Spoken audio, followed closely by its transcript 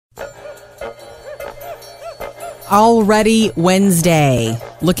Already Wednesday.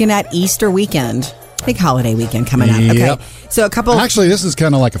 Looking at Easter weekend. Big holiday weekend coming up. Yep. Okay. So a couple. Actually, this is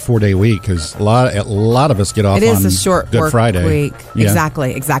kind of like a 4-day week because a lot of us get off It is on a short Good work Friday. week. Yeah.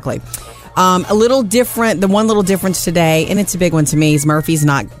 Exactly. A little different. The one little difference today, and it's a big one to me, is Murphy's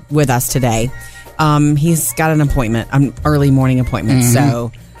not with us today. He's got an appointment, an early morning appointment. Mm-hmm.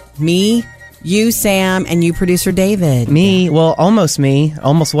 So me, you, Sam, and you, producer David. Almost me.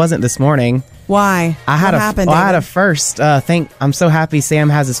 Almost wasn't this morning. Why? I had a first. I'm so happy Sam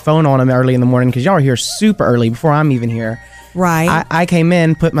has his phone on him early in the morning because y'all are here super early before I'm even here. Right. I came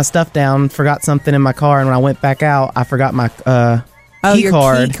in, put my stuff down, forgot something in my car, and when I went back out, I forgot my key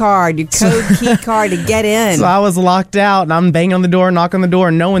card. Your code key card to get in. So I was locked out, and I'm banging on the door, knocking on the door,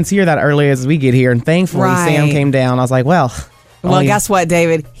 and no one's here that early as we get here. And thankfully, Sam came down. I was like, well, guess what,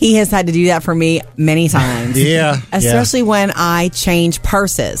 David? He has had to do that for me many times. Yeah. Especially when I change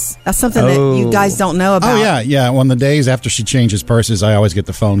purses. That's something that you guys don't know about. Oh, yeah. On the days after she changes purses, I always get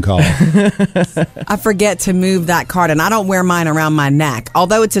the phone call. I forget to move that card, and I don't wear mine around my neck.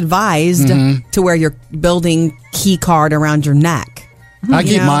 Although it's advised to wear your building key card around your neck. I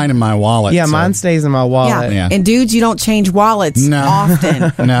keep mine in my wallet. Yeah, mine stays in my wallet. Yeah. And dudes, you don't change wallets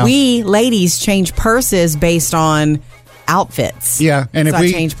often. No. We ladies change purses based on outfits. Yeah, and so if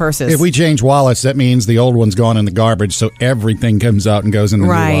we change purses, if we change wallets, that means the old one's gone in the garbage, so everything comes out and goes in the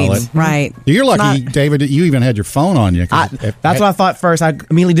new wallet. Right. You're lucky, David, that you even had your phone on you. That's what I thought first. I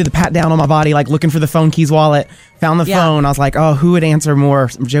immediately did the pat down on my body, like looking for the phone keys wallet. Found the phone. I was like, oh, who would answer more,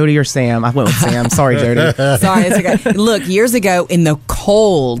 Jody or Sam? I went with Sam. Sorry, Jody. Sorry, it's okay. Look, years ago in the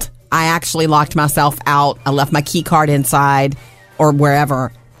cold, I actually locked myself out. I left my key card inside or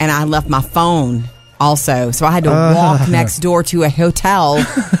wherever, and I left my phone also. So I had to walk next door to a hotel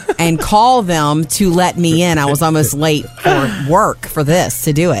and call them to let me in. I was almost late for work for this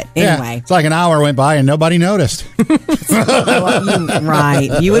to do it. Anyway. It's like an hour went by and nobody noticed. Right.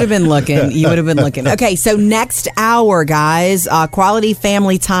 You would have been looking. Okay, so next hour, guys, Quality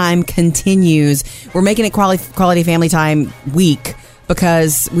Family Time continues. We're making it Quality Family Time week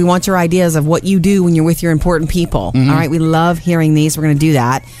because we want your ideas of what you do when you're with your important people. Mm-hmm. All right, we love hearing these. We're going to do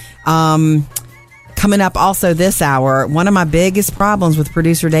that. Coming up also this hour, one of my biggest problems with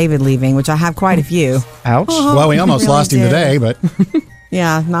producer David leaving, which I have quite a few. Ouch. Well, we almost really lost him today, but...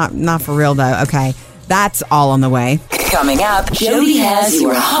 Yeah, not for real, though. Okay, that's all on the way. Coming up, Jody has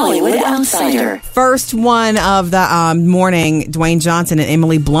your Hollywood Outsider. First one of the morning, Dwayne Johnson and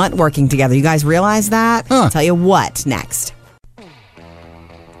Emily Blunt working together. You guys realize that? Huh. I'll tell you what next.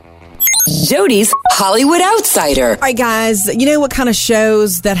 Jody's Hollywood Outsider. All right, guys, you know what kind of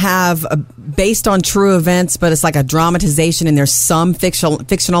shows that have based on true events, but it's like a dramatization and there's some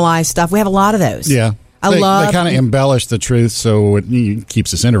fictionalized stuff? We have a lot of those. Yeah. They kind of embellish the truth so it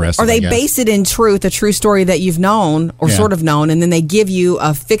keeps us interested. Or they base it in truth, a true story that you've known or sort of known, and then they give you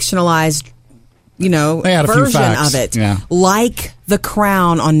a fictionalized, version of it. Yeah. Like The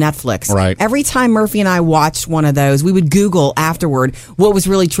Crown on Netflix. Right. Every time Murphy and I watched one of those, we would Google afterward what was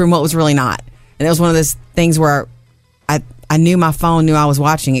really true and what was really not. And it was one of those things where I knew my phone knew I was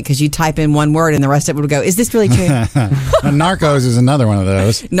watching it because you type in one word and the rest of it would go, is this really true? Narcos is another one of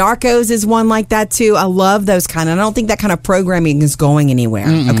those. Narcos is one like that too. I love those kind of, I don't think that kind of programming is going anywhere.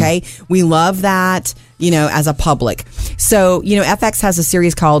 Okay. We love that, as a public. So, FX has a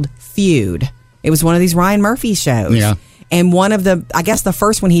series called Feud. It was one of these Ryan Murphy shows. Yeah. And the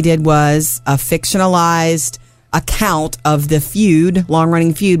first one he did was a fictionalized account of the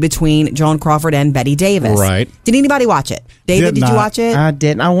long-running feud between Joan Crawford and Betty Davis. Right. Did anybody watch it? David, did you watch it? I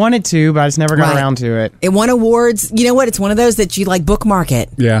didn't. I wanted to, but I just never got around to it. It won awards. You know what? It's one of those that you bookmark it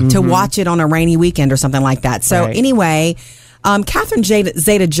to watch it on a rainy weekend or something like that. So anyway, Catherine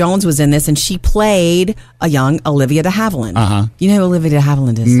Zeta-Jones was in this, and she played a young Olivia de Havilland. Uh-huh. You know who Olivia de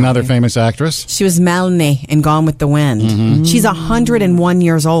Havilland is? Another famous actress. She was Melanie in Gone with the Wind. Mm-hmm. She's 101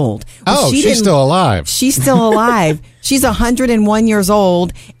 years old. Well, she's still alive. She's still alive. She's 101 years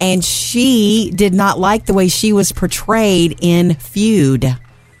old, and she did not like the way she was portrayed in Feud.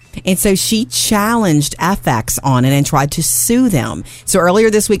 And so she challenged FX on it and tried to sue them. So earlier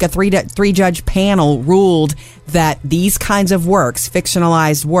this week, a three-judge panel ruled that these kinds of works,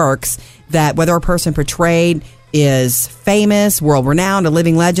 fictionalized works, that whether a person portrayed is famous, world-renowned, a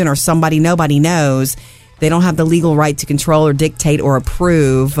living legend, or somebody nobody knows, they don't have the legal right to control or dictate or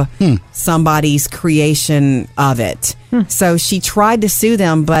approve somebody's creation of it. So she tried to sue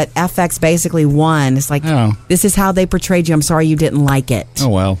them, but FX basically won. It's like, this is how they portrayed you. I'm sorry you didn't like it. Oh,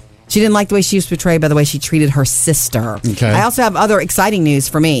 well. She didn't like the way she was portrayed by the way she treated her sister. Okay. I also have other exciting news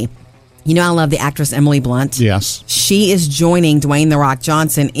for me. You know I love the actress Emily Blunt. Yes. She is joining Dwayne "The Rock"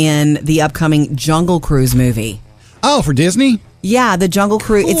 Johnson in the upcoming Jungle Cruise movie. Oh, for Disney? Yeah, the Jungle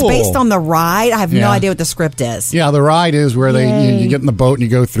Cruise. It's Cool. based on the ride. I have no Yeah. idea what the script is. Yeah, the ride is where you get in the boat and you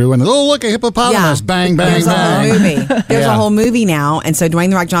go through and, oh, look, a hippopotamus. Bang, bang, There's bang. a whole movie. There's Yeah. a whole movie now. And so Dwayne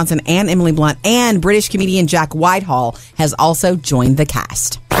The Rock Johnson and Emily Blunt and British comedian Jack Whitehall has also joined the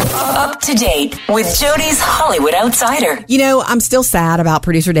cast. Up to date with Jody's Hollywood Outsider. You know, I'm still sad about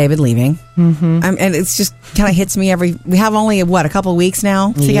producer David leaving. Mm-hmm. And it's just kind of hits me we have only, a couple of weeks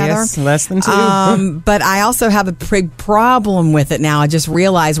now together? Yes, less than 2. But I also have a big problem with it now. I just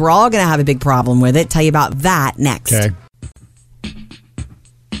realized we're all going to have a big problem with it. Tell you about that next. Okay.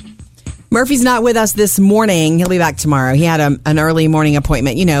 Murphy's not with us this morning. He'll be back tomorrow. He had an early morning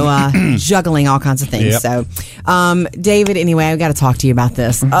appointment, juggling all kinds of things. Yep. So, David, anyway, I've got to talk to you about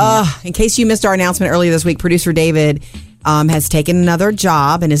this. In case you missed our announcement earlier this week, producer David has taken another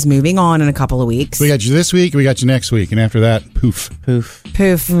job and is moving on in a couple of weeks. We got you this week, we got you next week, and after that, poof. Poof.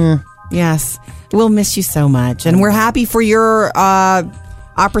 Poof. Yes. We'll miss you so much. And we're happy for your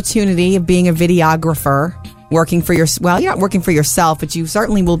opportunity of being a videographer, working for you're not working for yourself, but you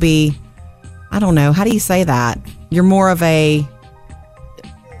certainly will be. I don't know. How do you say that? You're more of a...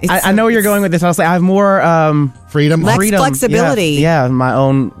 I know where you're going with this. I'll say I have more Freedom. flexibility. Yeah, my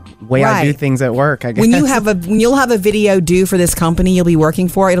own way I do Right. things at work, I guess. When you'll have a video due for this company you'll be working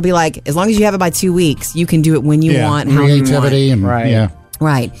for, it'll be like, as long as you have it by 2 weeks, you can do it when you want, how you want. Creativity and, Right. yeah.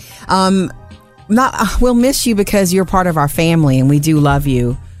 Right. We'll miss you because you're part of our family and we do love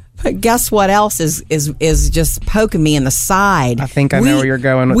you. But guess what else is just poking me in the side? I think I know where you're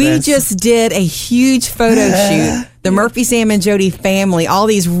going with we this. We just did a huge photo shoot. The Murphy, Sam, and Jody family. All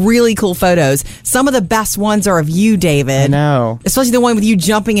these really cool photos. Some of the best ones are of you, David. I know. Especially the one with you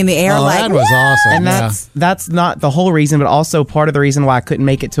jumping in the air. Oh, that was awesome. And yeah. that's not the whole reason, but also part of the reason why I couldn't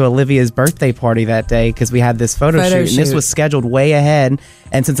make it to Olivia's birthday party that day, because we had this photo shoot, and this shoot. was scheduled way ahead.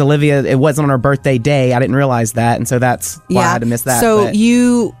 And since Olivia, it wasn't on her birthday day, I didn't realize that, and so that's why I had to miss that. So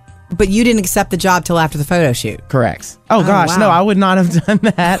but- But you didn't accept the job till after the photo shoot. Correct. Oh gosh, wow. no, I would not have done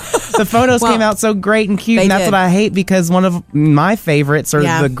that. The photos Well, came out so great and cute, they and that's did. what I hate, because one of my favorites are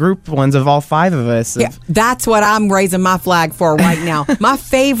Yeah. the group ones of all 5 of us. Yeah, that's what I'm raising my flag for right now. My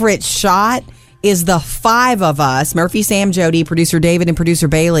favorite shot is the 5 of us, Murphy, Sam, Jody, producer David, and producer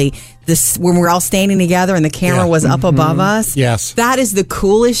Bailey, this when we're all standing together and the camera Yeah. was up above us. Yes. That is the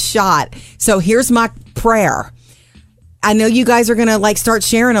coolest shot. So here's my prayer. I know you guys are going to start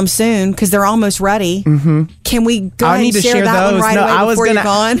sharing them soon because they're almost ready. Mm-hmm. Can we go I ahead need and to share share that those. one right away before you're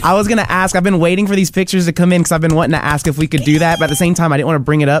gone? I was gonna ask. I've been waiting for these pictures to come in because I've been wanting to ask if we could do that, but at the same time, I didn't want to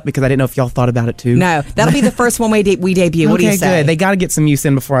bring it up because I didn't know if y'all thought about it too. No, that'll be the first one we debut. What do you Okay, say? good. They got to get some use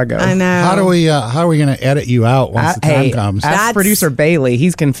in before I go. I know. How are we going to edit you out once the time comes? Ask That's- producer Bailey.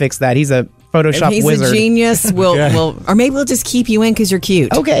 He can fix that. He's a Photoshop If he's wizard. a genius. Or maybe we'll just keep you in because you're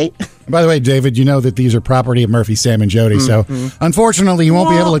cute. Okay. By the way, David, you know that these are property of Murphy, Sam, and Jody, so unfortunately you won't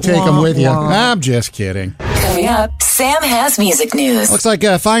be able to take them with you. I'm just kidding. Coming up, Sam has music news. Looks like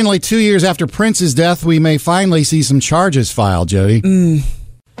finally 2 years after Prince's death, we may finally see some charges filed, Jody.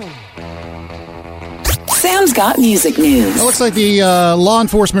 Sam's got music news. It looks like the law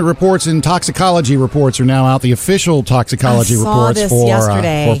enforcement reports and toxicology reports are now out. The official toxicology I saw reports this for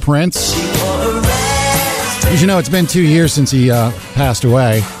yesterday. Prince. As you know, it's been 2 years since he passed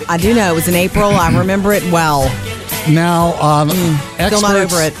away. I do know. It was in April. I remember it well. Now, Still not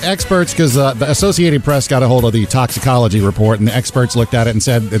over it. experts, because the Associated Press got a hold of the toxicology report, and the experts looked at it and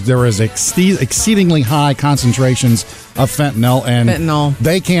said that there was exceedingly high concentrations of fentanyl, and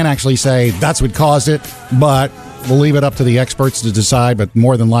they can't actually say that's what caused it, but we'll leave it up to the experts to decide. But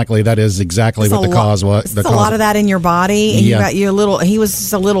more than likely, that is exactly what the cause was. There's a lot of that in your body, and Yeah. he was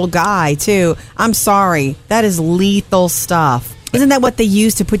just a little guy too. I'm sorry, that is lethal stuff. Isn't that what they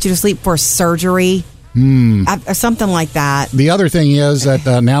use to put you to sleep for surgery? Or something like that. The other thing is that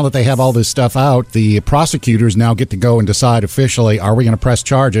now that they have all this stuff out, the prosecutors now get to go and decide officially, are we going to press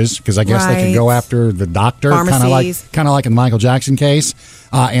charges? Because I guess they Right. could go after the doctor, kind Pharmacies. of like in the Michael Jackson case.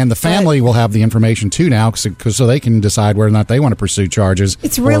 And the family will have the information too now, so they can decide whether or not they want to pursue charges.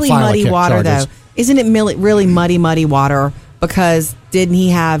 It's or really file muddy water, charges. though. Isn't it really muddy water? Because didn't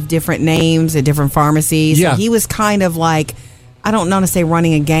he have different names at different pharmacies? Yeah. So he was kind of like, I don't want to say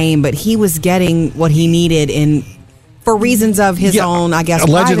running a game, but he was getting what he needed for reasons of his own, I guess.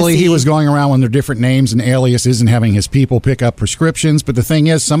 Allegedly, privacy. he was going around under different names and aliases and having his people pick up prescriptions. But the thing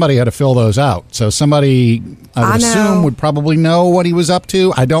is, somebody had to fill those out. So somebody, I would assume, would probably know what he was up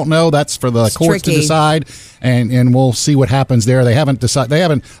to. I don't know. That's for the courts to decide, and we'll see what happens there. They haven't decided. They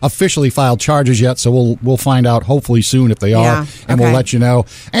haven't officially filed charges yet, so we'll find out hopefully soon if they are, and we'll let you know.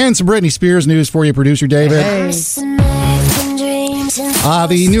 And some Britney Spears news for you, producer David. Hey.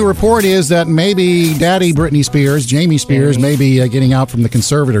 The new report is that maybe Daddy Britney Spears, Jamie Spears, may be getting out from the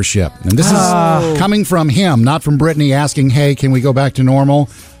conservatorship. And this is coming from him, not from Britney asking, hey, can we go back to normal?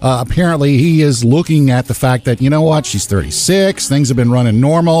 Apparently, he is looking at the fact that, you know what, she's 36, things have been running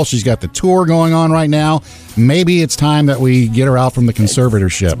normal, she's got the tour going on right now. Maybe it's time that we get her out from the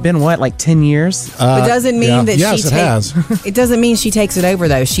conservatorship. It's been, what, like 10 years? It doesn't mean that yes, it has. It doesn't mean she takes it over,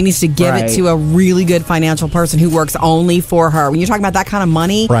 though. She needs to give it to a really good financial person who works only for her. When you're talking about that kind of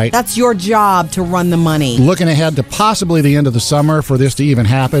money, that's your job to run the money. Looking ahead to possibly the end of the summer for this to even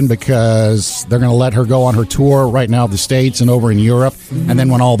happen, because they're going to let her go on her tour right now of the States and over in Europe. And then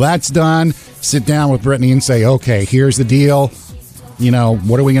when all that's done, sit down with Britney and say, okay, here's the deal. You know,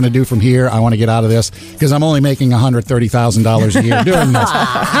 what are we going to do from here? I want to get out of this because I'm only making $130,000 a year doing this.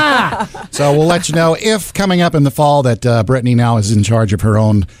 So we'll let you know if coming up in the fall that Britney now is in charge of her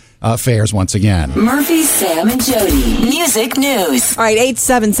own affairs once again. Murphy, Sam, and Jody. Music news. All right,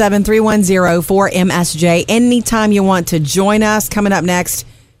 877-310-4MSJ. Anytime you want to join us. Coming up next,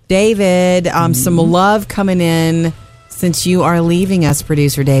 David, some love coming in since you are leaving us,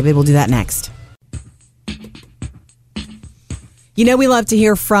 producer David. We'll do that next. You know we love to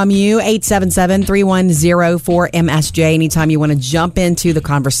hear from you, 877-310-4MSJ. Anytime you want to jump into the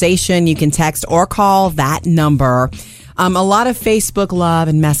conversation, you can text or call that number. A lot of Facebook love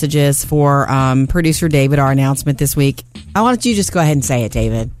and messages for producer David, our announcement this week. Why don't you just go ahead and say it,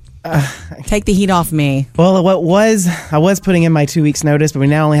 David? Take the heat off me. Well, I was putting in my 2 weeks notice, but we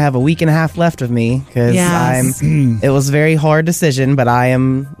now only have a week and a half left of me because it was a very hard decision, but I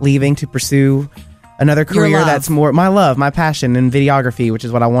am leaving to pursue another career that's more my love, my passion in videography, which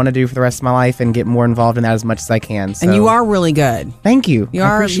is what I want to do for the rest of my life and get more involved in that as much as I can. So. And you are really good. Thank you. You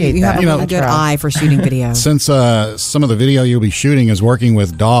appreciate you that. have a good eye for shooting video. Since some of the video you'll be shooting is working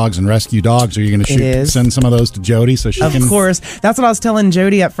with dogs and rescue dogs, are you going to send some of those to Jody so she can? Of course. That's what I was telling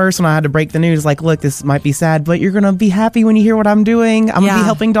Jody at first when I had to break the news. Like, look, this might be sad, but you're going to be happy when you hear what I'm doing. I'm going to be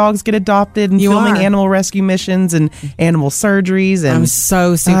helping dogs get adopted and filming animal rescue missions and animal surgeries. And I'm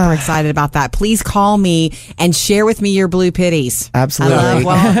so super excited about that. Please call me and share with me your blue pitties. Absolutely. I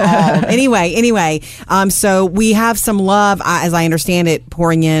love Anyway, so we have some love, as I understand it,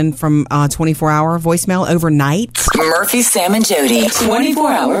 pouring in from 24-hour voicemail overnight. Murphy, Sam, and Jody,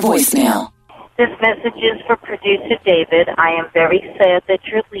 24-hour voicemail. This message is for producer David. I am very sad that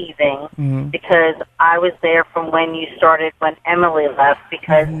you're leaving because I was there from when you started, when Emily left,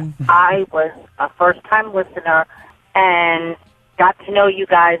 because I was a first-time listener and got to know you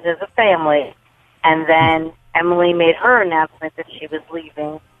guys as a family. And then Emily made her announcement that she was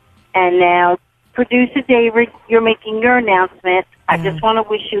leaving. And now, producer David, you're making your announcement. I just want to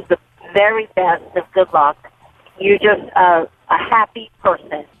wish you the very best of good luck. You're just a happy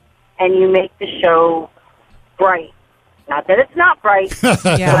person, and you make the show bright. Not that it's not bright, but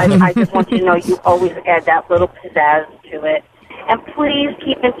I just want you to know you always add that little pizzazz to it. And please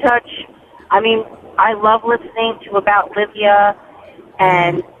keep in touch. I mean, I love listening to about Livia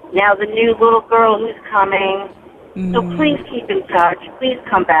and now the new little girl who's coming. So please keep in touch. Please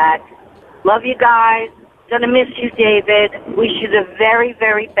come back. Love you guys. Gonna miss you, David. Wish you the very,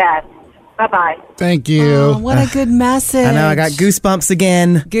 very best. Bye-bye. Thank you. Oh, what a good message. I know, I got goosebumps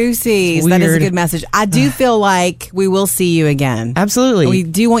again. Goosies. That is a good message. I do feel like we will see you again. Absolutely. We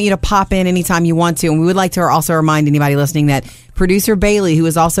do want you to pop in anytime you want to. And we would like to also remind anybody listening that producer Bailey, who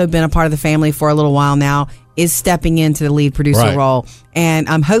has also been a part of the family for a little while now, is stepping into the lead producer role. And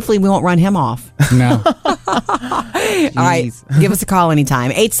hopefully we won't run him off. No. All right. Give us a call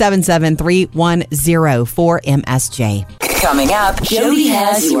anytime. 877-310-4MSJ. Coming up, Jody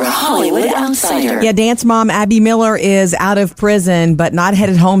has your Hollywood Outsider. Yeah, dance mom Abby Miller is out of prison, but not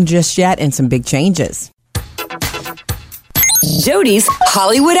headed home just yet, and some big changes. Jody's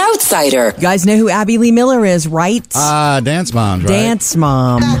Hollywood Outsider. You guys know who Abby Lee Miller is, right? Dance Moms, right? Dance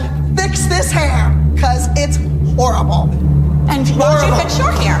Mom. Fix this hair, because it's horrible. And why don't you fix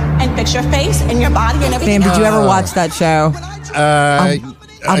your hair and fix your face and your body and everything? Sam, did you ever watch that show?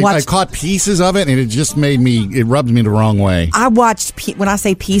 I caught pieces of it, and it just it rubbed me the wrong way. I watched, when I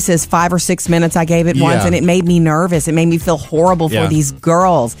say pieces, 5 or 6 minutes I gave it once, and it made me nervous. It made me feel horrible for these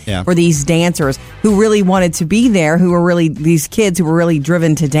girls, for these dancers who really wanted to be there, these kids who were really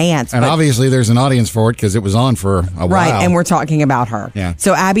driven to dance. And obviously there's an audience for it because it was on for a while. Right, and we're talking about her. Yeah.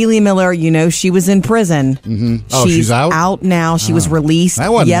 So Abby Lee Miller, she was in prison. Mm-hmm. Oh, she's out? Out now. She was released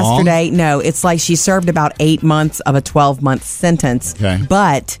yesterday. Long. No, it's like she served about 8 months of a 12-month sentence. Okay.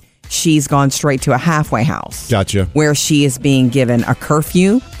 But she's gone straight to a halfway house. Gotcha. Where she is being given a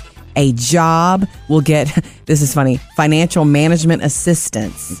curfew a job, will get, this is funny, financial management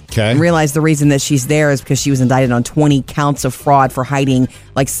assistance. Okay. And realize the reason that she's there is because she was indicted on 20 counts of fraud for hiding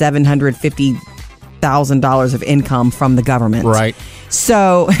like $750,000 of income from the government. Right.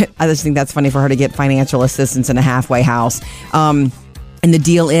 So I just think that's funny for her to get financial assistance in a halfway house. And the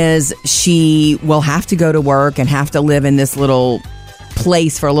deal is she will have to go to work and have to live in this little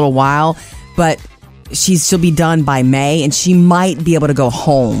place for a little while, but she'll be done by May, and she might be able to go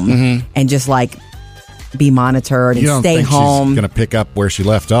home and just like be monitored and stay home. She's going to pick up where she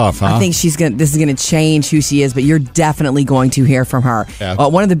left off, huh? I think this is going to change who she is, but you're definitely going to hear from her. Yeah.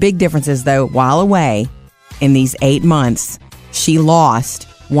 One of the big differences, though, while away in these 8 months, she lost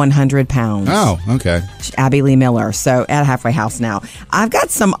 100 pounds. Oh, okay. Abby Lee Miller. So at Halfway House now. I've got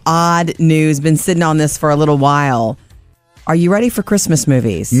some odd news. Been sitting on this for a little while. Are you ready for Christmas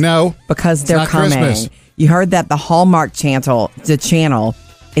movies? No. Because they're coming. Christmas. You heard that the Hallmark channel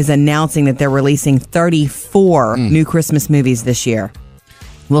is announcing that they're releasing 34 new Christmas movies this year.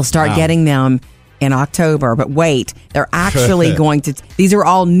 We'll start getting them in October. But wait, they're actually going to... These are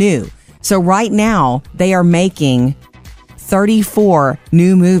all new. So right now, they are making 34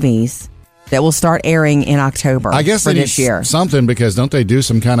 new movies that will start airing in October. I guess for this year. Something, because don't they do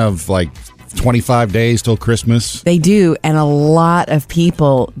some kind of like 25 days till Christmas? They do, and a lot of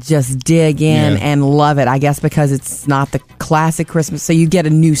people just dig in and love it, I guess, because it's not the classic Christmas, so you get a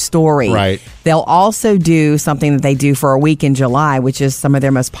new story. Right. They'll also do something that they do for a week in July, which is some of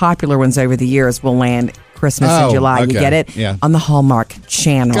their most popular ones over the years will land Christmas in July. Okay. You get it? Yeah. On the Hallmark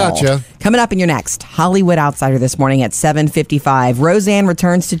channel. Gotcha. Coming up in your next Hollywood Outsider this morning at 7:55. Roseanne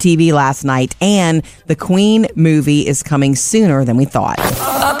returns to TV last night, and the Queen movie is coming sooner than we thought.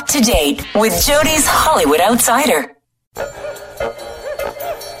 Up to date with Jody's Hollywood Outsider.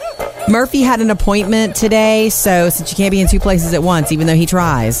 Murphy had an appointment today, so since you can't be in two places at once, even though he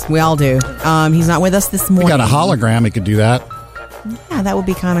tries, we all do. He's not with us this morning. We got a hologram. He could do that. Yeah, that would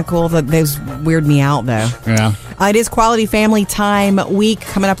be kind of cool. Those weird me out, though. Yeah. It is Quality Family Time Week.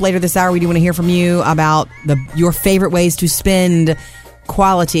 Coming up later this hour, we do want to hear from you about your favorite ways to spend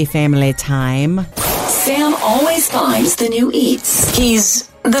quality family time. Sam always finds the new eats. He's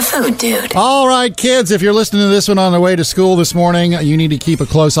the food dude. All right, kids, if you're listening to this one on the way to school this morning, you need to keep a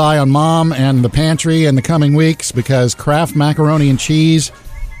close eye on Mom and the pantry in the coming weeks, because Kraft Macaroni and Cheese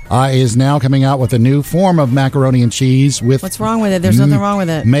is now coming out with a new form of macaroni and cheese. What's wrong with it? There's nothing wrong with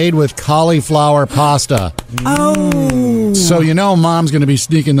it. Made with cauliflower pasta. Oh. So you know Mom's going to be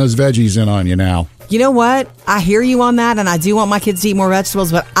sneaking those veggies in on you now. You know what? I hear you on that, and I do want my kids to eat more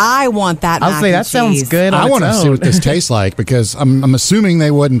vegetables, but I want that mac and cheese. That sounds good. I want to see what this tastes like, because I'm assuming they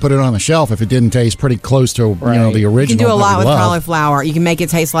wouldn't put it on the shelf if it didn't taste pretty close to the original. You can do a lot with cauliflower. You can make it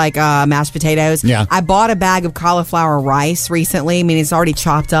taste like mashed potatoes. Yeah. I bought a bag of cauliflower rice recently. I mean, it's already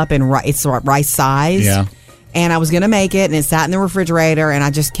chopped up and it's rice size. Yeah. And I was going to make it, and it sat in the refrigerator, and I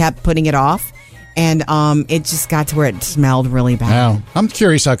just kept putting it off. And it just got to where it smelled really bad. Wow. I'm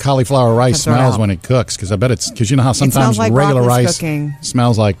curious how cauliflower rice smells when it cooks, because I bet because you know how sometimes like regular rice cooking.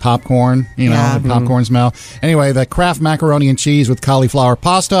 Smells like popcorn, like popcorn smell. Anyway, the Kraft macaroni and cheese with cauliflower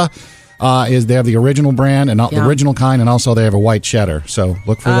pasta they have the original brand and the original kind, and also they have a white cheddar. So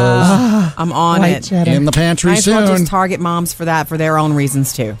look for those. I'm on it. Cheddar. In the pantry soon. Might as well just target moms for that for their own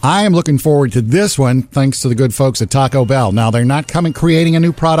reasons too. I am looking forward to this one, thanks to the good folks at Taco Bell. Now they're not creating a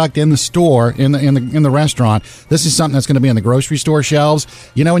new product in the store in the restaurant. This is something that's going to be on the grocery store shelves.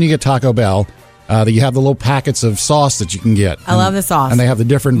 You know when you get Taco Bell, you have the little packets of sauce that you can get. I love the sauce. And they have the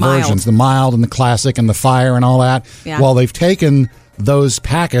different versions, the mild and the classic and the fire and all that. Yeah. Well, they've taken those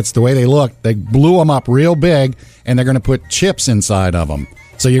packets, the way they look, they blew them up real big, and they're going to put chips inside of them.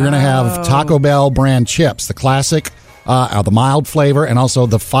 So you're going to have Taco Bell brand chips, the classic, the mild flavor, and also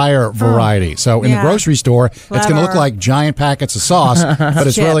the fire variety. So in the grocery store, it's going to look like giant packets of sauce, but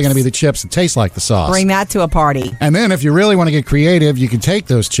it's really going to be the chips that taste like the sauce. Bring that to a party. And then if you really want to get creative, you can take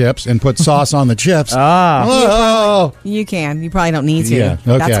those chips and put sauce on the chips. You can. You probably don't need to. Yeah,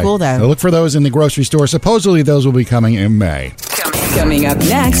 okay. That's cool, though. So look for those in the grocery store. Supposedly those will be coming in May. Coming up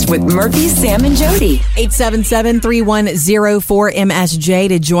next with Murphy, Sam, and Jody. 877-3104-MSJ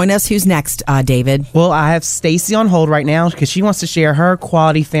to join us. Who's next, David? Well, I have Stacy on hold right now because she wants to share her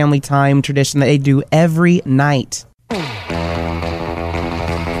quality family time tradition that they do every night.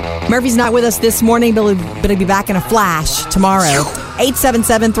 Murphy's not with us this morning, but he'll be back in a flash tomorrow.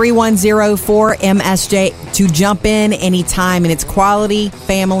 877-3104-MSJ to jump in anytime, and it's Quality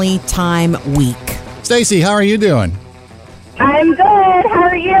Family Time Week. Stacy, how are you doing? I'm good. How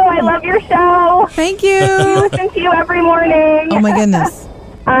are you? I love your show. Thank you. I listen to you every morning. Oh, my goodness.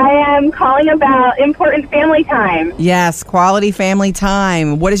 I am calling about important family time. Yes, quality family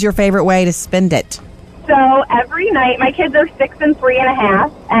time. What is your favorite way to spend it? So every night, my kids are 6 and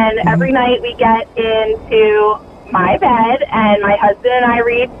 3.5, and every night we get into my bed, and my husband and I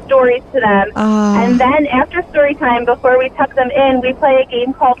read stories to them. And then after story time, before we tuck them in, we play a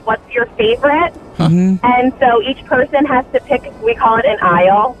game called What's Your Favorite? And so each person has to pick, we call it an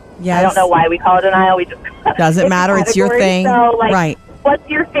aisle. Yes. I don't know why we call it an aisle. We just doesn't matter. It's your thing. So, like, right. What's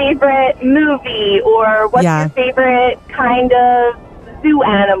your favorite movie, or what's your favorite kind of zoo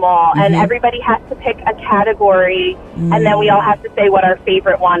animal? And everybody has to pick a category, and then we all have to say what our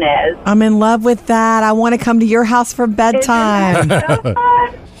favorite one is. I'm in love with that. I want to come to your house for bedtime. Isn't that so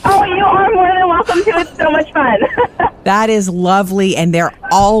fun? Oh, you are more than welcome to. It's so much fun. That is lovely, and they're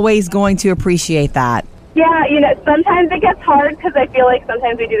always going to appreciate that. Yeah, sometimes it gets hard because I feel like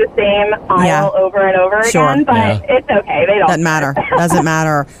sometimes we do the same aisle over and over again, but it's okay. They don't. Doesn't matter. Doesn't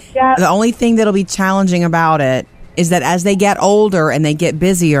matter. Yeah. The only thing that'll be challenging about it is that as they get older and they get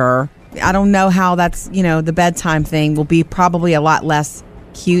busier, I don't know how that's, the bedtime thing will be probably a lot less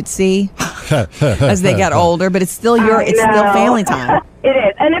cutesy as they get older, but it's still still family time. It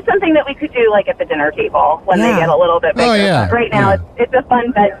is, and it's something that we could do like at the dinner table when they get a little bit bigger. Oh, yeah. But right now, it's a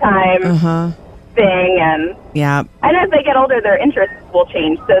fun bedtime thing, and as they get older, their interests will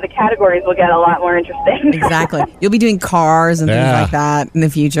change, so the categories will get a lot more interesting. Exactly. You'll be doing cars and things like that in the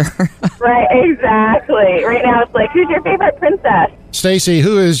future. Right, exactly. Right now, it's like, who's your favorite princess? Stacy,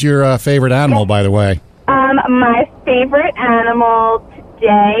 who is your favorite animal, by the way? My favorite animal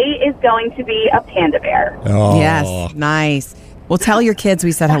today is going to be a panda bear. Oh. Yes, nice. Well, tell your kids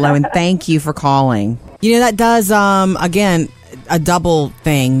we said hello and thank you for calling. That does, again, a double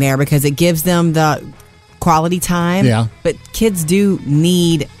thing there because it gives them the quality time. Yeah. But kids do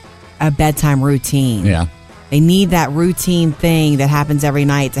need a bedtime routine. Yeah. They need that routine thing that happens every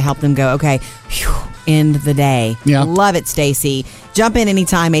night to help them go, okay, end the day. Yeah. Love it, Stacy. Jump in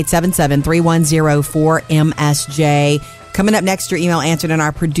anytime, 877-310-4MSJ. Coming up next, your email answered in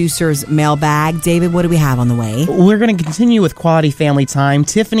our producer's mailbag. David, what do we have on the way? We're going to continue with quality family time.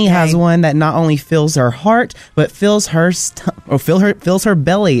 Tiffany has one that not only fills her heart, but fills her fills her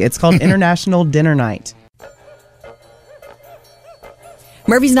belly. It's called International Dinner Night.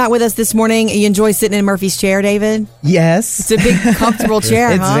 Murphy's not with us this morning. You enjoy sitting in Murphy's chair, David? Yes. It's a big, comfortable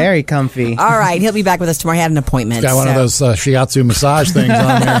chair, It's very comfy. All right. He'll be back with us tomorrow. He had an appointment. Got one of those shiatsu massage things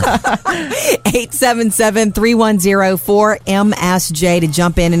on there. 877-310-4MSJ to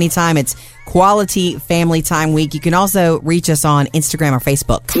jump in anytime. It's Quality Family Time Week. You can also reach us on Instagram or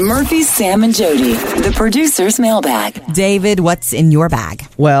Facebook. Murphy, Sam, and Jody, the producer's mailbag. David, what's in your bag?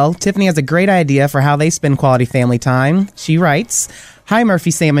 Well, Tiffany has a great idea for how they spend quality family time. She writes, "Hi,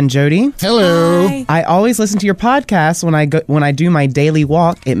 Murphy, Sam, and Jody. Hello. Hi. I always listen to your podcast when I do my daily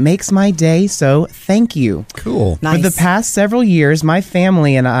walk. It makes my day, so thank you." Cool. Nice. For the past several years, my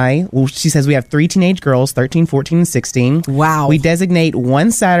family and I, she says we have 3 teenage girls, 13, 14, and 16. Wow. We designate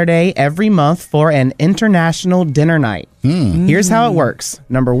one Saturday every month for an international dinner night. Here's how it works.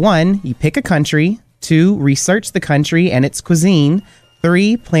 Number 1, you pick a country. 2, research the country and its cuisine.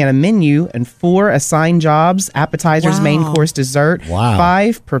 3, plan a menu. And 4, assign jobs, appetizers, main course, dessert. Wow.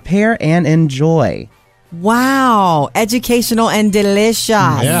 5, prepare and enjoy. Wow. Educational and delicious.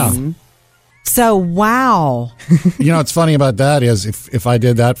 Yeah. So, wow. What's funny about that is if I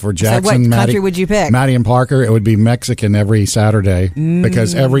did that for Jackson, what country would you pick? Maddie and Parker, it would be Mexican every Saturday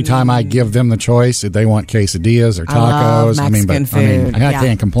because every time I give them the choice, they want quesadillas or tacos. I love Mexican food. I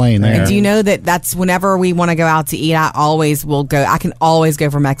can't complain there. And do you know that's whenever we want to go out to eat, I can always go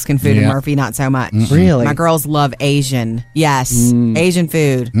for Mexican food, and Murphy not so much. Really? My girls love Asian. Yes. Asian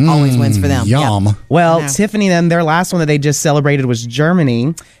food always wins for them. Yum. Yep. Well, Tiffany, then their last one that they just celebrated was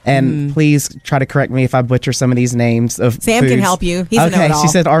Germany. And please try to correct me if I butcher some of these names of Sam foods. can help you. He's a okay, know-it-all. she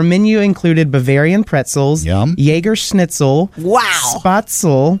said our menu included Bavarian pretzels, Yum. Jaeger schnitzel, Wow.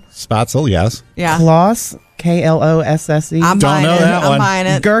 Spatzel, yes. Yeah. Kloss, Klosse, I'm Don't buying know it. that I'm one. buying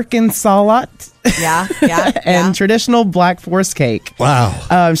it. Gherkinsalat, Yeah. and traditional Black Forest cake.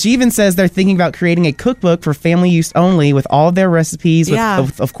 Wow. She even says they're thinking about creating a cookbook for family use only with all of their recipes,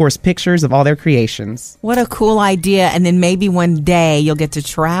 with, of course, pictures of all their creations. What a cool idea. And then maybe one day you'll get to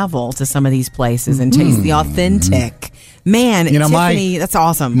travel to some of these places and taste the authentic. Man, Tiffany, that's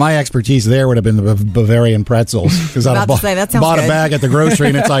awesome. My expertise there would have been the Bavarian pretzels because I bought a bag at the grocery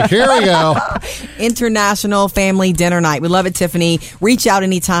and it's like, here we go. International Family Dinner Night. We love it, Tiffany. Reach out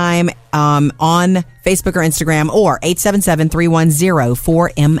anytime on Facebook or Instagram or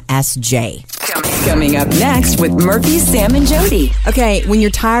 877-310-4MSJ. Coming up next with Murphy, Sam, and Jody. Okay, when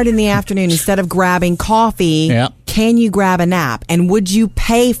you're tired in the afternoon, instead of grabbing coffee, can you grab a nap? And would you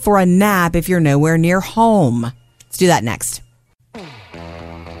pay for a nap if you're nowhere near home? Let's do that next.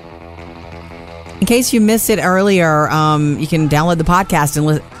 In case you missed it earlier, you can download the podcast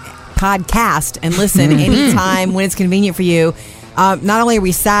and listen anytime when it's convenient for you. Not only are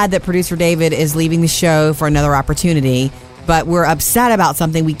we sad that producer David is leaving the show for another opportunity, but we're upset about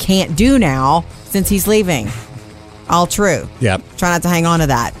something we can't do now since he's leaving. All true. Yep. Try not to hang on to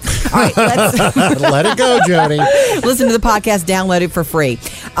that. All right, let's let it go, Jody. Listen to the podcast, download it for free.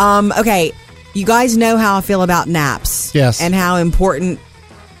 Okay, you guys know how I feel about naps. Yes. And how important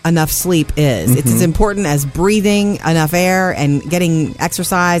enough sleep is. It's as important as breathing enough air and getting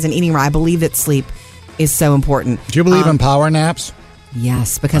exercise and eating right. I believe that sleep is so important. Do you believe in power naps?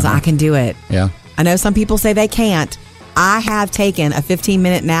 Yes, because I can do it. Yeah. I know some people say they can't. I have taken a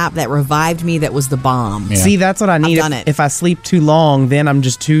 15-minute nap that revived me that was the bomb. Yeah. See, that's what I need. I've done it. If I sleep too long, then I'm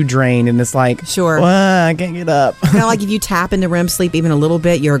just too drained, and it's like, I can't get up. Kind of like if you tap into REM sleep even a little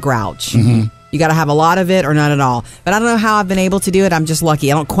bit, you're a grouch. You got to have a lot of it or none at all. But I don't know how I've been able to do it. I'm just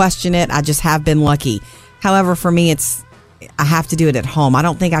lucky. I don't question it. I just have been lucky. However, for me, I have to do it at home. I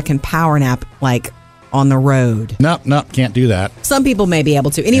don't think I can power nap like on the road. Nope, can't do that. Some people may be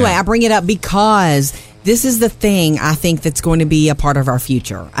able to. Anyway, I bring it up because this is the thing I think that's going to be a part of our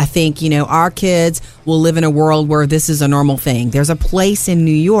future. I think, our kids will live in a world where this is a normal thing. There's a place in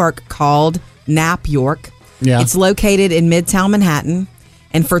New York called Nap York. Yeah. It's located in Midtown Manhattan.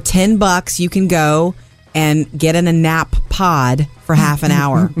 And for $10, you can go and get in a nap pod for half an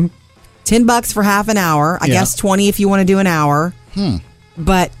hour. $10 for half an hour. I guess $20 if you want to do an hour.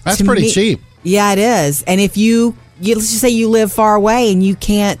 But that's pretty cheap. Yeah, it is. And if let's just say you live far away and you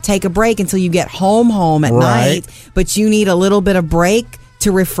can't take a break until you get home at night, but you need a little bit of break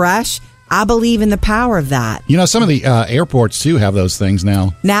to refresh. I believe in the power of that. Some of the airports too have those things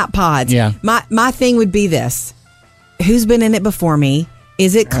now. Nap pods. Yeah. My thing would be this: who's been in it before me?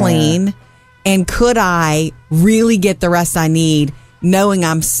 Is it clean? And could I really get the rest I need knowing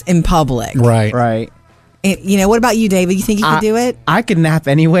I'm in public? Right. And, what about you, David? You think you could do it? I could nap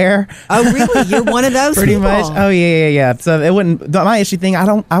anywhere. Oh, really? You're one of those Pretty people? much. Oh, yeah. So it wouldn't. My issue thing. I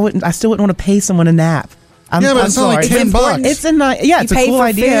still wouldn't want to pay someone to nap. But it's only $10. It's it's a cool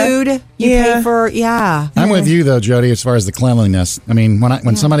idea. Food, you pay for I'm with you though, Jody. As far as the cleanliness, I mean,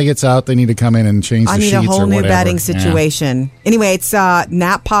 when somebody gets out, they need to come in and change the sheets or whatever. I need a whole new bedding situation. Yeah. Anyway, it's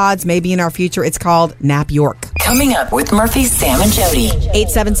nap pods. Maybe in our future, it's called Nap York. Coming up with Murphy, Sam, and Jody.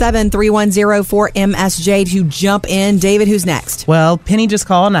 877-310-4MSJ to jump in. David, who's next? Well, Penny just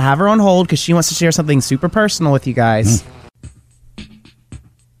called and I have her on hold because she wants to share something super personal with you guys.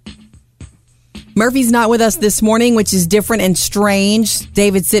 Murphy's not with us this morning, which is different and strange.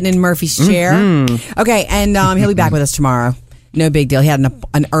 David's sitting in Murphy's chair. Okay, and he'll be back with us tomorrow. No big deal. He had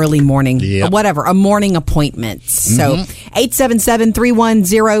an early morning, a morning appointment. So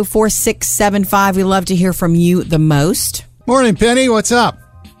 877-310-4675. We love to hear from you the most. Morning, Penny. What's up?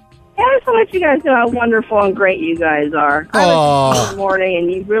 I just want to let you guys know how wonderful and great you guys are. I was this morning, and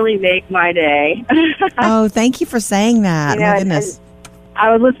you really make my day. Oh, thank you for saying that. My goodness. I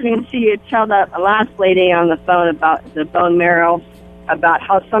was listening to you tell that last lady on the phone about the bone marrow, about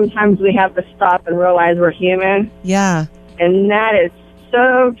how sometimes we have to stop and realize we're human. Yeah. And that is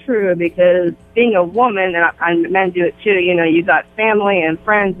so true because being a woman, and men do it too, you got family and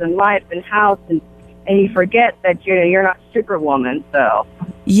friends and life and house, and you forget that you're not Superwoman. So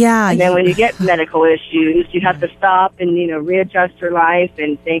yeah. And then when you get medical issues, you have to stop and readjust your life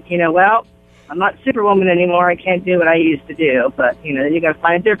and think, well, I'm not Superwoman anymore. I can't do what I used to do. But, then you got to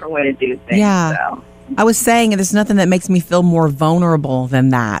find a different way to do things. Yeah. So. I was saying there's nothing that makes me feel more vulnerable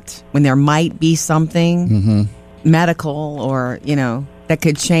than that. When there might be something medical or, that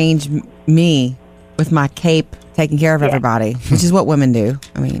could change me with my cape taking care of everybody, which is what women do.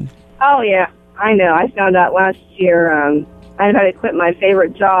 I mean. Oh, yeah. I know. I found out last year I had to quit my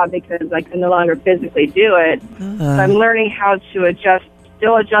favorite job because I could no longer physically do it. So I'm learning how to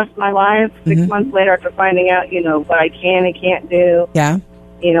still adjust my life 6 months later after finding out, what I can and can't do. Yeah.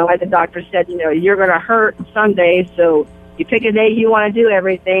 Like the doctor said, you're going to hurt some days, so you pick a day you want to do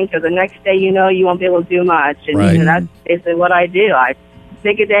everything because the next day, you won't be able to do much. And that's basically what I do. I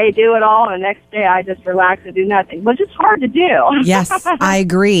pick a day, do it all, and the next day I just relax and do nothing, which is hard to do. Yes, I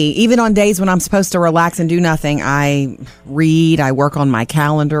agree. Even on days when I'm supposed to relax and do nothing, I read, I work on my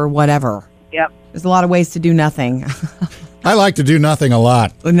calendar, whatever. Yep. There's a lot of ways to do nothing. I like to do nothing a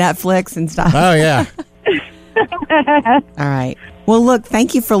lot. With Netflix and stuff. Oh, yeah. All right. Well, look,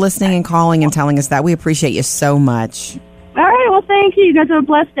 thank you for listening and calling and telling us that. We appreciate you so much. All right. Well, thank you. You guys have a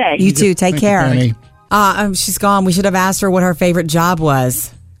blessed day. You too. Take care. Penny. She's gone. We should have asked her what her favorite job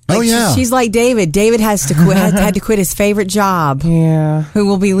was. Oh, yeah. She's like David. David has to quit, had to quit his favorite job. Yeah. Who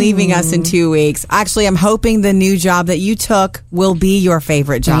will be leaving us in 2 weeks. Actually, I'm hoping the new job that you took will be your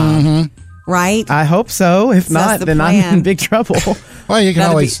favorite job. Right? I hope so. If not, then I'm in big trouble. Well, you can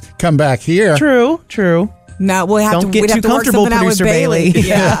always come back here. True. No, we'll have Don't get we'd too have to work comfortable, something out with Producer Bailey. Bailey.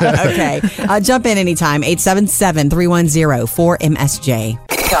 Yeah. Okay. Jump in anytime. 877-310-4MSJ.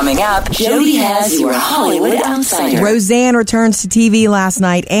 Coming up, Jody has your Hollywood Outsider. Roseanne returns to TV last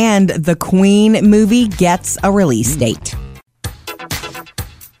night, and the Queen movie gets a release date.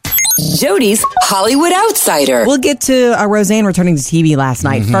 Jody's Hollywood Outsider. We'll get to Roseanne returning to TV last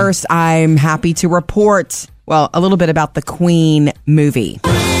night. First, I'm happy to report, a little bit about the Queen movie.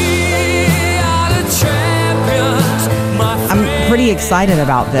 I'm pretty excited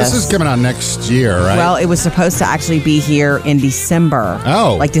about this. This is coming out next year, right? Well, it was supposed to actually be here in December.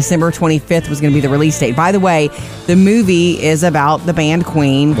 Oh. Like December 25th was going to be the release date. By the way, the movie is about the band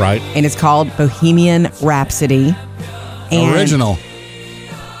Queen. Right. And it's called Bohemian Rhapsody. And Original.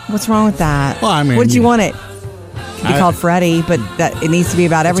 what's wrong with that? Well, I mean, what did you want it to be called? Freddie, but that it needs to be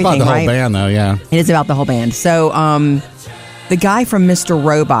about everything, it's about the right? whole band, though, yeah. It is about the whole band. So, the guy from Mr.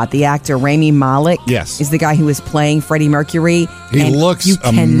 Robot, the actor Rami Malek, Yes. is the guy who is playing Freddie Mercury. He and looks you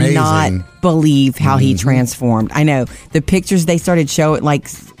amazing. cannot believe how he transformed. I know. The pictures they started showing,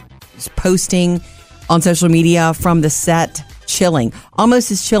 posting on social media from the set, chilling.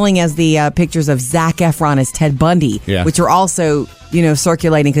 Almost as chilling as the pictures of Zac Efron as Ted Bundy, Yeah. which are also,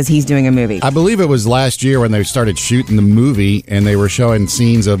 circulating because he's doing a movie. I believe it was last year when they started shooting the movie and they were showing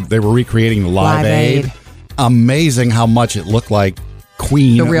scenes they were recreating the Live Aid. Amazing how much it looked like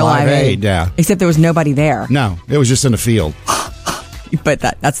Queen The real Live Aid. Yeah. Except there was nobody there. No, it was just in a field. But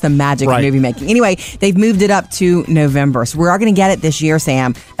that's the magic Right. of movie making. Anyway, they've moved it up to November. So we are going to get it this year,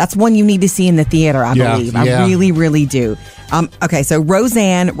 Sam. That's one you need to see in the theater, I believe. I really, really do. Okay, so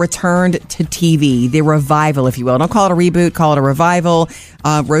Roseanne returned to TV, the revival, if you will. Don't call it a reboot, call it a revival.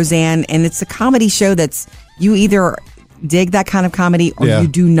 Roseanne, and it's a comedy show that's, you either dig that kind of comedy or you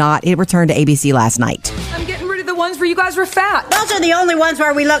do not. It returned to ABC last night. I'm getting rid of the ones where you guys were fat. Those are the only ones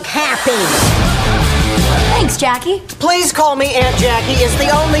where we look happy. Thanks, Jackie. Please call me Aunt Jackie is the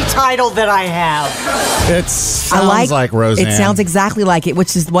only title that I have. It sounds like Roseanne. It sounds exactly like it,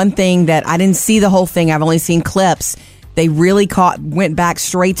 which is one thing that I didn't see the whole thing. I've only seen clips. They really went back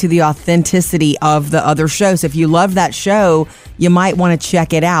straight to the authenticity of the other show. So if you love that show, you might want to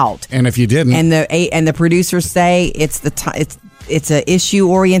check it out. And if you didn't, and the producers say it's a issue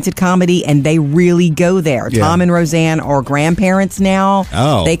oriented comedy, and they really go there. Yeah. Tom and Roseanne are grandparents now.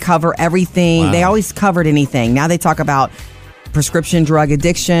 Oh. They cover everything. Wow. They always covered anything. Now they talk about prescription drug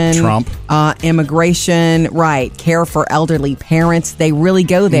addiction, Trump, immigration, right, care for elderly parents. They really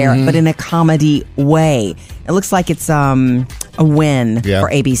go there, but in a comedy way. It looks like it's a win for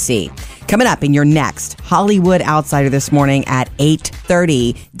ABC. Coming up in your next Hollywood Outsider this morning at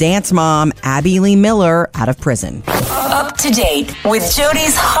 8:30, dance mom Abby Lee Miller out of prison. Up to date with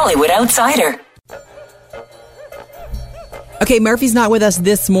Jody's Hollywood Outsider. Okay, Murphy's not with us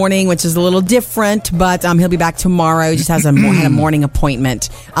this morning, which is a little different, but he'll be back tomorrow. He just has had a morning appointment.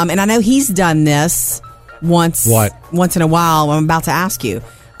 And I know he's done this once in a while. I'm about to ask you.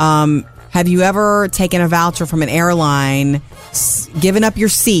 Have you ever taken a voucher from an airline, given up your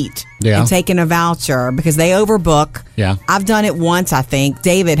seat, and taken a voucher because they overbook? Yeah. I've done it once, I think.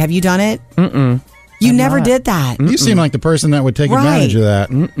 David, have you done it? Mm-mm. You never did that. You seem like the person that would take advantage of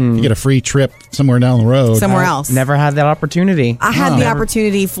that. You get a free trip somewhere down the road. Somewhere else. Never had that opportunity. I had the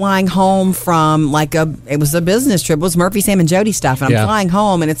opportunity flying home from it was a business trip. It was Murphy, Sam, and Jody stuff. And I'm flying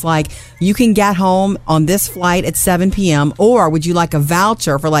home, and it's like, you can get home on this flight at 7 p.m. or would you like a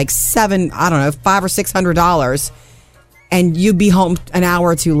voucher for $500 or $600 and you'd be home an hour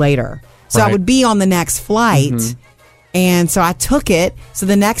or two later. So I would be on the next flight. And so I took it. So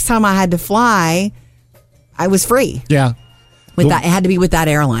the next time I had to fly, I was free. Yeah. It had to be with that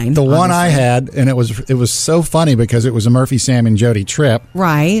airline. The one I had, and it was so funny because it was a Murphy, Sam, and Jody trip.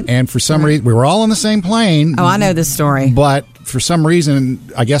 Right. And for some reason, we were all on the same plane. Oh, I know this story. But for some reason,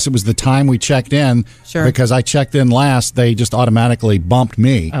 I guess it was the time we checked in. Sure. Because I checked in last, they just automatically bumped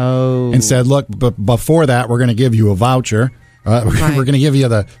me. Oh. And said, look, but before that, we're going to give you a voucher. We're going to give you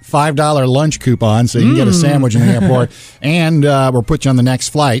the $5 lunch coupon so you can get a sandwich in the airport. And we'll put you on the next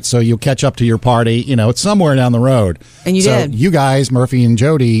flight so you'll catch up to your party. It's somewhere down the road. And you did. You guys, Murphy and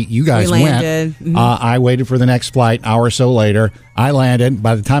Jody, you guys we landed. went. I waited for the next flight, hour or so later. I landed.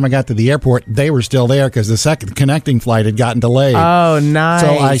 By the time I got to the airport, they were still there because the second connecting flight had gotten delayed. Oh, nice. So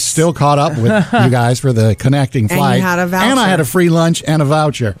I still caught up with you guys for the connecting flight. And you had a voucher. And I had a free lunch and a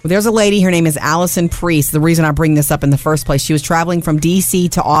voucher. Well, there's a lady, her name is Allison Priest. The reason I bring this up in the first place, she was traveling from D.C.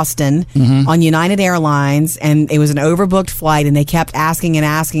 to Austin on United Airlines, and it was an overbooked flight, and they kept asking and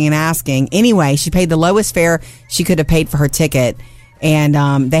asking and asking. Anyway, she paid the lowest fare she could have paid for her ticket. And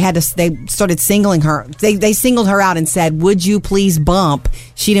they started singling her. They singled her out and said, "Would you please bump?"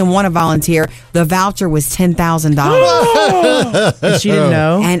 She didn't want to volunteer. The voucher was $10,000. And she didn't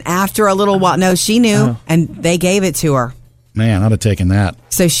know. And after a little while, no, she knew, and they gave it to her. Man, I'd have taken that.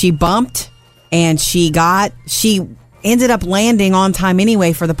 So she bumped, and she ended up landing on time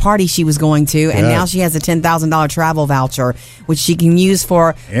anyway for the party she was going to, and now she has a $10,000 travel voucher, which she can use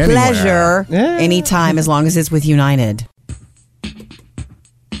for pleasure anytime as long as it's with United.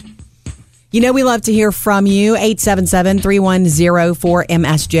 You know, we love to hear from you.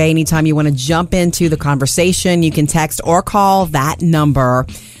 877-310-4MSJ. Anytime you want to jump into the conversation, you can text or call that number.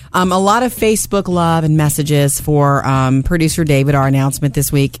 A lot of Facebook love and messages for producer David, our announcement this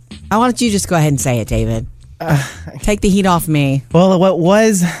week. Why don't you just go ahead and say it, David? Take the heat off me. Well,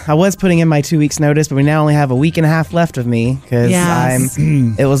 I was putting in my 2 weeks notice, but we now only have a week and a half left of me because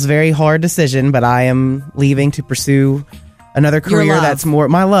it was a very hard decision, but I am leaving to pursue another career that's more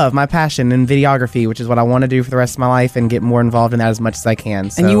my love, my passion in videography, which is what I want to do for the rest of my life and get more involved in that as much as I can.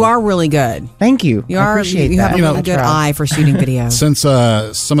 So. And you are really good. Thank you. You appreciate have that. a really good eye for shooting video. Since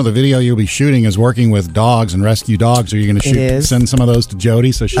some of the video you'll be shooting is working with dogs and rescue dogs, are you going to send some of those to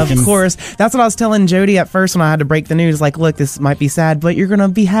Jody so she can? Of course. That's what I was telling Jody at first when I had to break the news. Like, look, this might be sad, but you're going to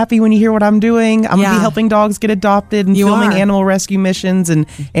be happy when you hear what I'm doing. I'm going to be helping dogs get adopted and filming animal rescue missions and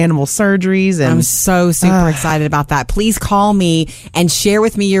animal surgeries. And I'm so super excited about that. Please call me and share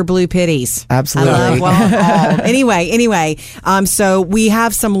with me your blue pitties. Absolutely. Anyway, so we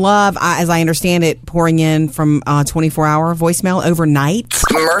have some love, as I understand it, pouring in from 24-hour voicemail overnight.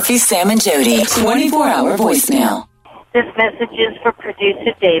 Murphy, Sam, and Jody, 24-hour voicemail. This message is for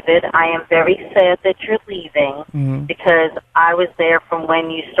producer David. I am very sad that you're leaving because I was there from when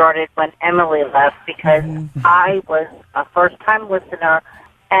you started, when Emily left, because I was a first-time listener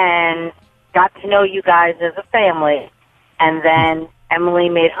and got to know you guys as a family. And then Emily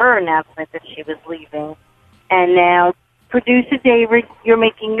made her announcement that she was leaving. And now, producer David, you're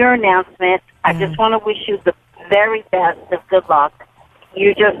making your announcement. I just want to wish you the very best of good luck.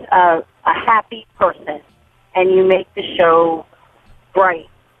 You're just a happy person, and you make the show bright.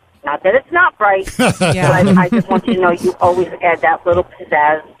 Not that it's not bright, but I just want you to know you always add that little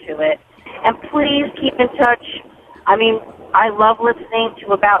pizzazz to it. And please keep in touch. I mean, I love listening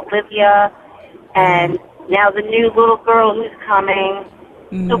to about Livia and now the new little girl who's coming.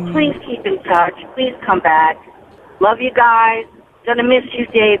 So please keep in touch. Please come back. Love you guys. Gonna miss you,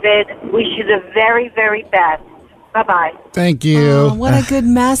 David. Wish you the very, very best. Bye-bye. Thank you. Oh, what a good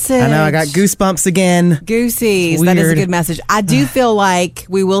message. I know, I got goosebumps again. Goosies. That is a good message. I do feel like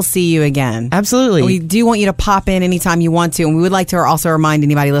we will see you again. Absolutely. We do want you to pop in anytime you want to. And we would like to also remind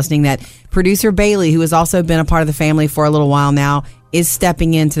anybody listening that producer Bailey, who has also been a part of the family for a little while now, is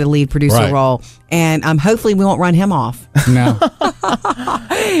stepping into the lead producer role. And hopefully we won't run him off. No. All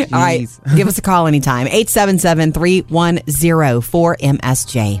right. Give us a call anytime.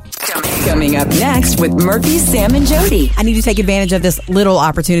 877-310-4MSJ. Coming up next with Murphy, Sam, and Jody. I need to take advantage of this little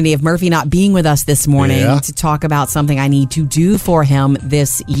opportunity of Murphy not being with us this morning to talk about something I need to do for him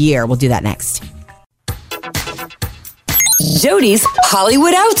this year. We'll do that next. Jody's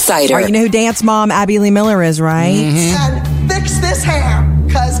Hollywood Outsider. All right, you know who dance mom Abby Lee Miller is, right? And fix this hair,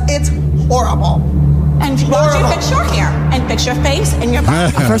 because it's horrible. And why don't you fix your hair and fix your face and your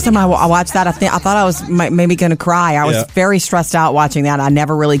body? The first time I watched that, I thought I was maybe going to cry. I was very stressed out watching that. I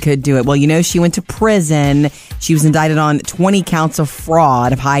never really could do it. Well, you know, she went to prison. She was indicted on 20 counts of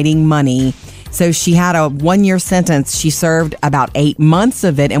fraud, of hiding money. So she had a 1-year sentence. She served about 8 months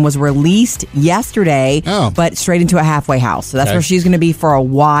of it and was released yesterday, but straight into a halfway house. So that's where she's going to be for a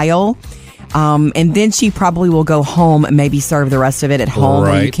while. And then she probably will go home and maybe serve the rest of it at home.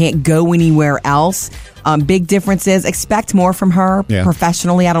 Right. You can't go anywhere else. Big difference is expect more from her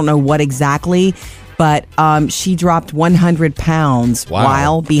professionally. I don't know what exactly, but she dropped 100 pounds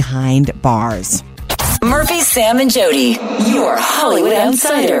while behind bars. Murphy, Sam, and Jody, your Hollywood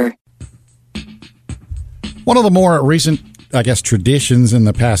Outsider. One of the more recent, I guess, traditions in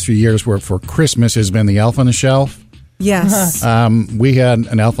the past few years were for Christmas has been the elf on the shelf. Yes. We had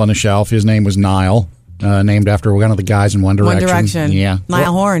an elf on the shelf. His name was Niall. named after one of the guys in One Direction. One Direction. Yeah.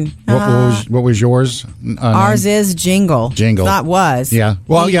 Niall Horan. What was yours? Ours is Jingle. Jingle. That was. Yeah.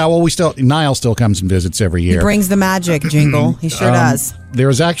 Well, Niall still comes and visits every year. He brings the magic, Jingle. He sure does.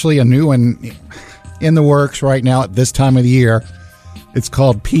 There's actually a new one in the works right now at this time of the year. It's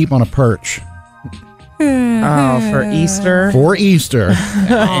called Peep on a Perch. For Easter? For Easter.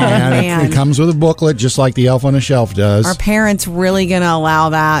 And it comes with a booklet, just like the Elf on a Shelf does. Are parents really going to allow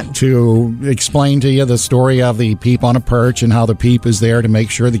that? To explain to you the story of the Peep on a Perch and how the Peep is there to make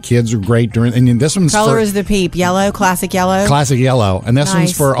sure the kids are great during. And this one's color is the Peep? Yellow? Classic yellow? Classic yellow. And this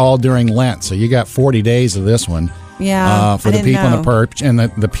one's for all during Lent. So you got 40 days of this one. Yeah. For the Peep on the Perch. And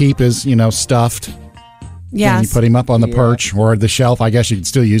the Peep is, stuffed. Yes. And you put him up on the perch or the shelf. I guess you could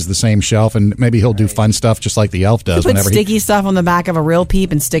still use the same shelf, and maybe he'll do fun stuff just like the elf does. You put sticky stuff on the back of a real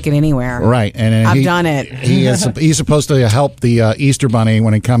Peep and stick it anywhere. Right. And I've done it. He's supposed to help the Easter Bunny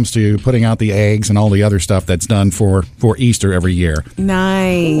when it comes to putting out the eggs and all the other stuff that's done for Easter every year.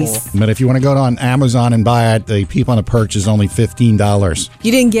 Nice. But if you want to go on Amazon and buy it, the Peep on a Perch is only $15.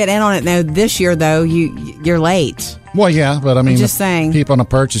 You didn't get in on it this year, though. You're late. Well, yeah, but I mean, just saying. Peep on a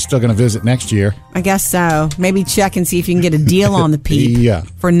Perch is still going to visit next year. I guess so. Maybe check and see if you can get a deal on the Peep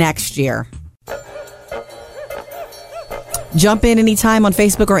for next year. Jump in anytime on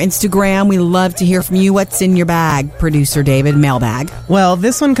Facebook or Instagram. We love to hear from you. What's in your bag, Producer David? Mailbag. Well,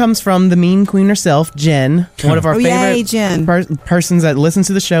 this one comes from the mean queen herself, Jen, one of our favorite persons that listens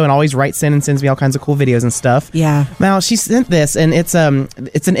to the show and always writes in and sends me all kinds of cool videos and stuff. Yeah. Now, she sent this, and it's an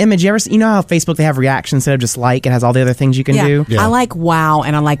image. You know how Facebook, they have reactions instead of just like? It has all the other things you can do? Yeah. I like wow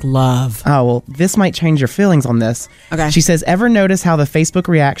and I like love. Oh, well, this might change your feelings on this. Okay. She says, ever notice how the Facebook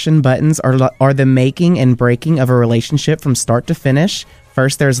reaction buttons are the making and breaking of a relationship from start to finish?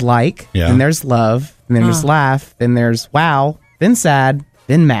 First there's like, then there's love, and then there's laugh, then there's wow, then sad,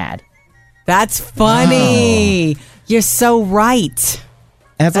 then mad. That's funny. Oh. You're so right.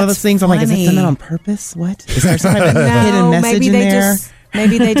 And that's one of those things funny. I'm like, is it done that on purpose? What? Is there some type of hidden message in there?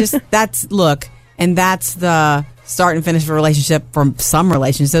 Maybe they just, that's the start and finish of a relationship from some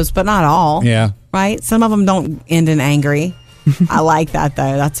relationships, but not all. Yeah. Right? Some of them don't end in angry. I like that,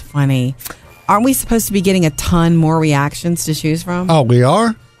 though. That's funny. Aren't we supposed to be getting a ton more reactions to choose from? Oh, we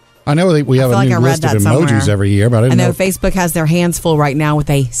are? I know that we have a new list of emojis every year, but I know Facebook has their hands full right now with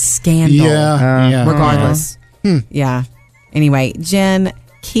a scandal. Yeah. Regardless. Yeah. Anyway, Jen,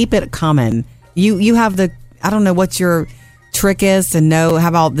 keep it coming. You have I don't know what your trick is to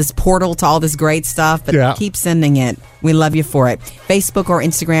have all this portal to all this great stuff, but keep sending it. We love you for it. Facebook or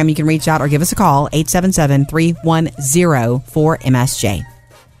Instagram, you can reach out or give us a call, 877-310-4MSJ.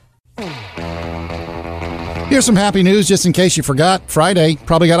 Here's some happy news just in case you forgot. Friday,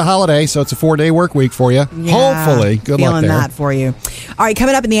 probably got a holiday, so it's a 4-day work week for you. Yeah, hopefully. Good luck there. Feeling that for you. All right,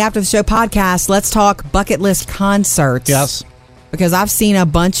 coming up in the After the Show podcast, let's talk bucket list concerts. Yes. Because I've seen a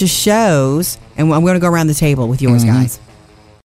bunch of shows, and I'm going to go around the table with yours, guys.